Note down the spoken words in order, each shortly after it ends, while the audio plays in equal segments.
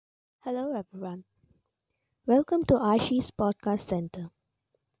Hello, everyone. Welcome to Aishi's Podcast Center.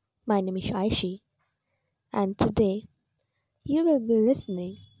 My name is Aishi, and today you will be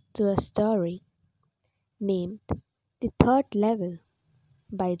listening to a story named The Third Level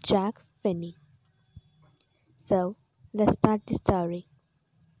by Jack Finney. So, let's start the story.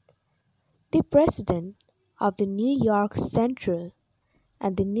 The president of the New York Central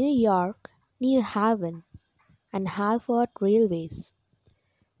and the New York, New Haven, and Halford Railways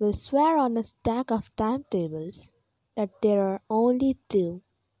will swear on a stack of timetables that there are only two.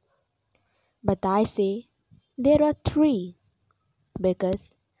 But I say there are three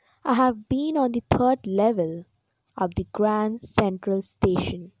because I have been on the third level of the Grand Central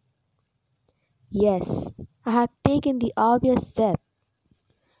Station. Yes, I have taken the obvious step.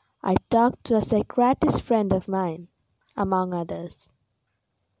 I talked to a psychiatrist friend of mine, among others.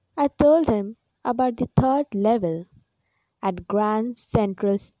 I told him about the third level at Grand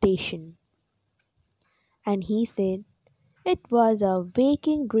Central Station, and he said it was a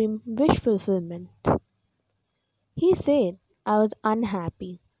waking dream wish fulfillment. He said I was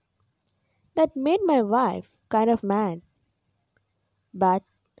unhappy. That made my wife kind of mad, but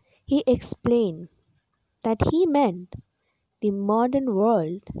he explained that he meant the modern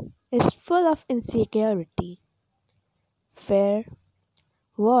world is full of insecurity, fear,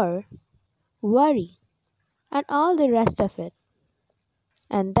 war, worry, and all the rest of it,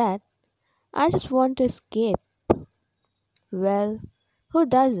 and that I just want to escape. Well, who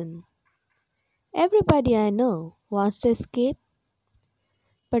doesn't? Everybody I know wants to escape,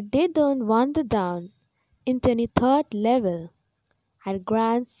 but they don't wander down into any third level at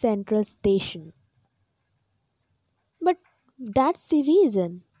Grand Central Station. But that's the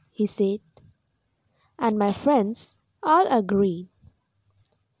reason, he said, and my friends all agreed.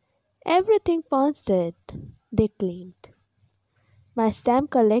 Everything points to it, they claimed. My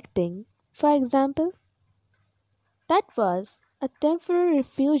stamp collecting, for example, that was a temporary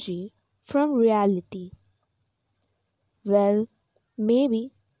refuge from reality. Well,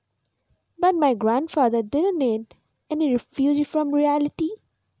 maybe, but my grandfather didn't need any refuge from reality.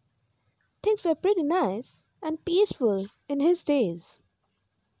 Things were pretty nice and peaceful in his days.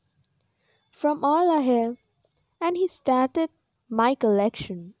 From all I hear, and he started my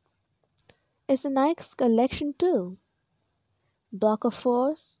collection. It's a nice collection too. Block of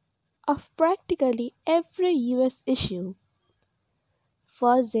fours of practically every US issue,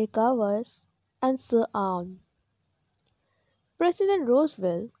 first day covers, and so on. President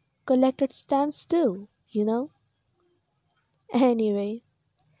Roosevelt collected stamps too, you know. Anyway,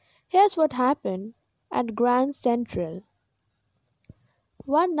 here's what happened at Grand Central.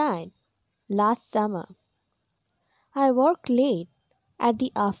 One night, last summer, I worked late at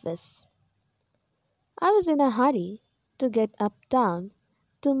the office. I was in a hurry to get uptown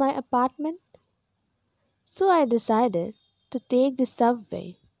to my apartment, so I decided to take the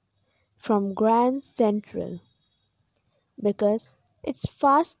subway from Grand Central because it's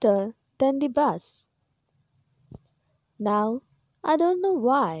faster than the bus. Now, I don't know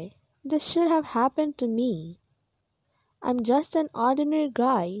why this should have happened to me. I'm just an ordinary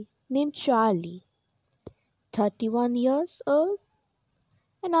guy named Charlie, 31 years old,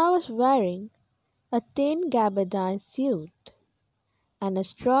 and I was wearing a tin gabardine suit and a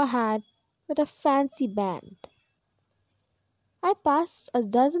straw hat with a fancy band. I passed a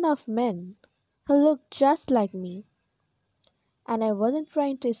dozen of men who looked just like me, and I wasn't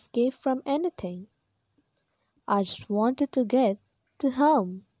trying to escape from anything. I just wanted to get to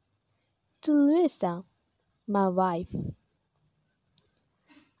home, to Louisa, my wife.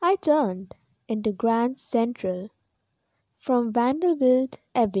 I turned into Grand Central from Vanderbilt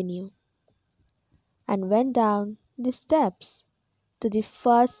Avenue and went down the steps to the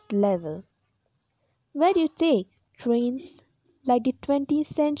first level, where you take trains like the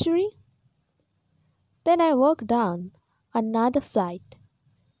 20th century. Then I walked down another flight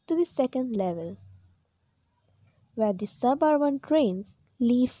to the second level, where the suburban trains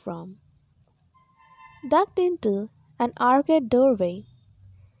leave from, ducked into an arcade doorway,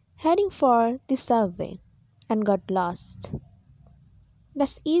 heading for the subway, and got lost.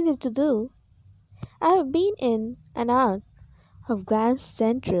 That's easy to do. I have been in and out of Grand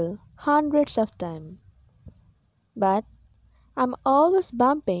Central hundreds of times, but I'm always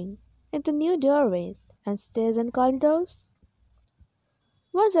bumping into new doorways and stairs and corridors.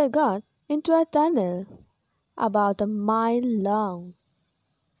 Once I got into a tunnel about a mile long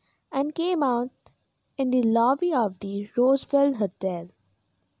and came out in the lobby of the Roosevelt Hotel.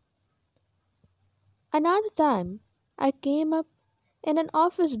 Another time I came up in an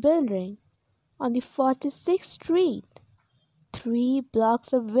office building on the 46th Street. 3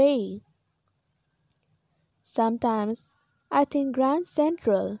 blocks away. Sometimes I think Grand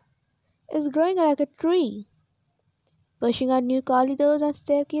Central is growing like a tree, pushing out new corridors and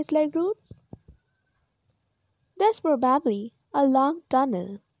staircases like roots. There's probably a long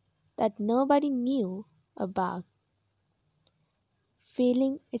tunnel that nobody knew about,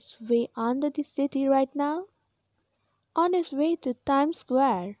 feeling its way under the city right now, on its way to Times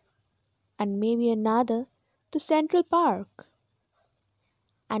Square, and maybe another to Central Park.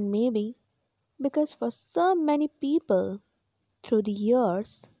 And maybe because for so many people through the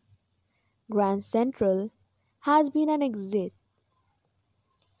years, Grand Central has been an exit,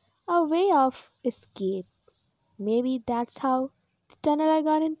 a way of escape. Maybe that's how the tunnel I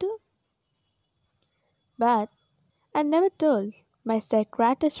got into. But I never told my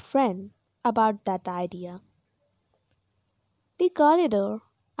psychiatrist friend about that idea. The corridor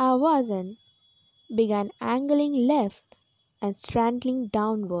I was in began angling left and straggling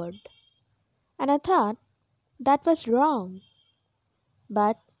downward, and I thought that was wrong,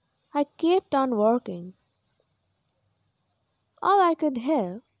 but I kept on working. All I could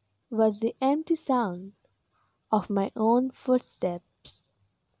hear was the empty sound of my own footsteps,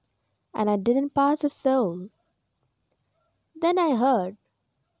 and I didn't pass a soul. Then I heard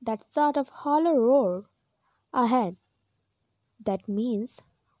that sort of hollow roar ahead that means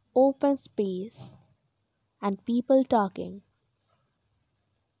open space and people talking.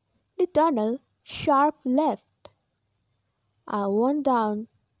 The tunnel sharp left. I went down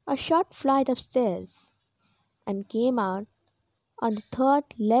a short flight of stairs and came out on the third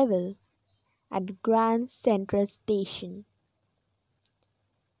level at Grand Central Station.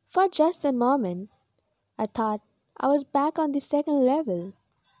 For just a moment I thought I was back on the second level,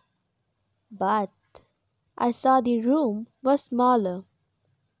 but I saw the room was smaller.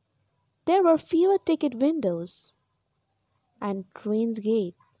 There were fewer ticket windows and trains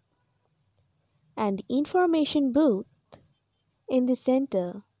gate, and the information booth in the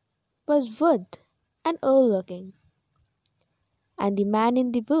center was wood and old looking, and the man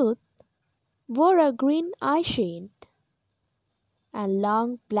in the booth wore a green eye shade and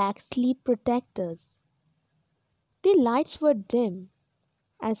long black sleeve protectors. The lights were dim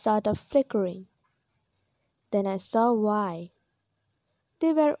and sort of flickering. Then I saw why.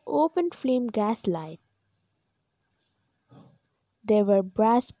 They were open flame gaslight. There were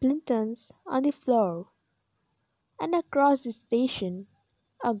brass splinters on the floor, and across the station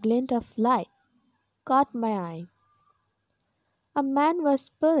a glint of light caught my eye. A man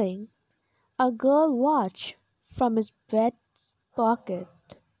was pulling a gold watch from his vest pocket.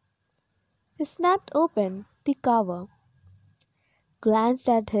 He snapped open the cover, glanced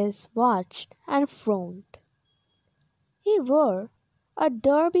at his watch, and frowned. He wore a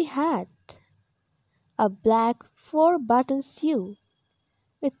derby hat, a black 4-button suit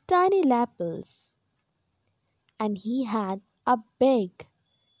with tiny lapels, and he had a big,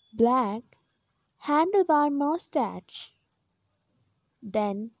 black, handlebar mustache.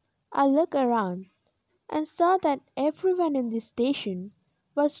 Then I looked around and saw that everyone in the station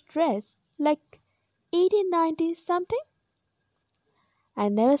was dressed like 1890 something. I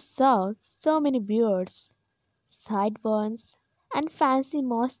never saw so many beards, sideburns, and fancy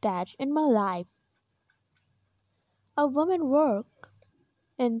mustache in my life. A woman walked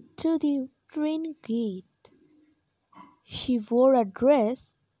into the train gate. She wore a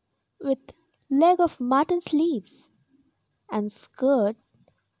dress with leg of mutton sleeves and skirt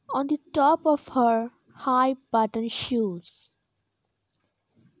on the top of her high button shoes.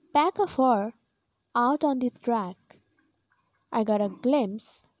 Back of her, out on the track, I got a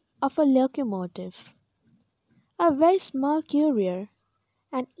glimpse of a locomotive, a very small courier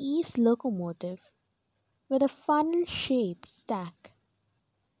and eaves locomotive with a funnel shaped stack,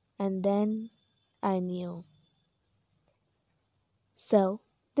 and then I knew. So,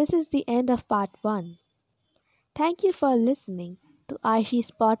 this is the end of part 1. Thank you for listening to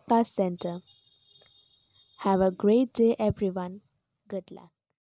Aishi's Podcast Center. Have a great day, everyone. Good luck.